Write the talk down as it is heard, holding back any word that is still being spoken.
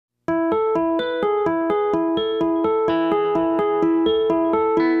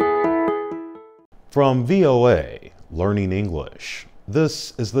From VOA, Learning English,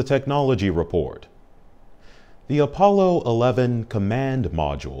 this is the Technology Report. The Apollo 11 command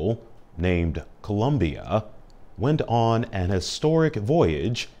module, named Columbia, went on an historic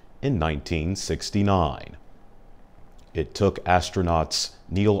voyage in 1969. It took astronauts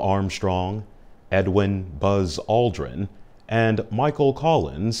Neil Armstrong, Edwin Buzz Aldrin, and Michael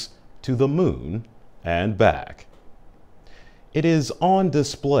Collins to the moon and back. It is on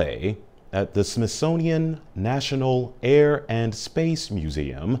display at the Smithsonian National Air and Space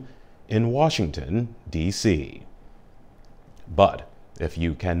Museum in Washington, D.C. But if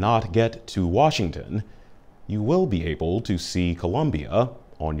you cannot get to Washington, you will be able to see Columbia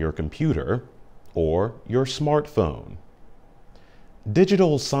on your computer or your smartphone.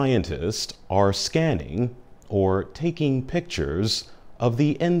 Digital scientists are scanning or taking pictures of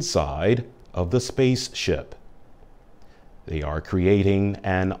the inside of the spaceship. They are creating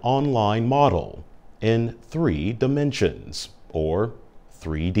an online model in 3 dimensions, or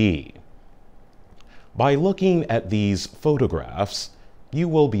 3D. By looking at these photographs, you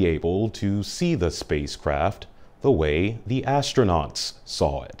will be able to see the spacecraft the way the astronauts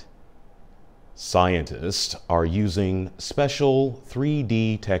saw it. Scientists are using special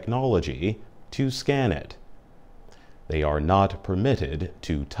 3D technology to scan it. They are not permitted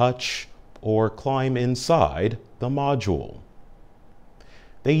to touch or climb inside the module.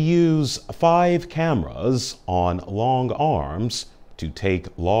 They use 5 cameras on long arms to take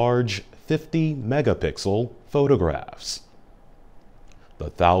large 50 megapixel photographs.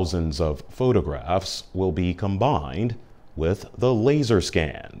 The thousands of photographs will be combined with the laser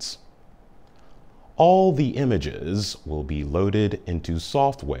scans. All the images will be loaded into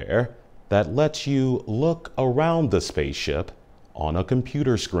software that lets you look around the spaceship on a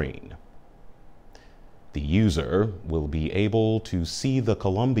computer screen. The user will be able to see the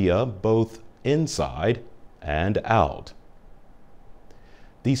Columbia both inside and out.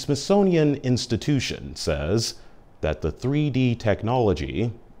 The Smithsonian Institution says that the 3D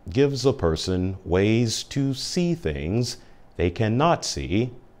technology gives a person ways to see things they cannot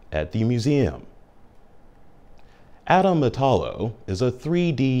see at the museum. Metallo is a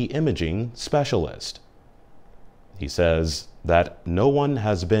 3D imaging specialist. He says that no one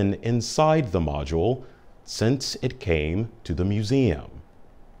has been inside the module since it came to the museum.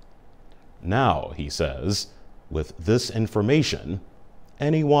 Now, he says, with this information,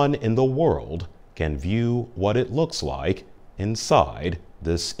 anyone in the world can view what it looks like inside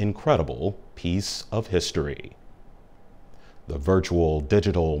this incredible piece of history. The virtual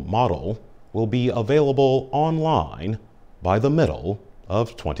digital model will be available online by the middle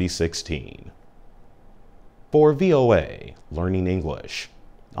of 2016. For VOA Learning English,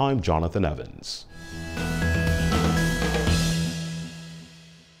 I'm Jonathan Evans.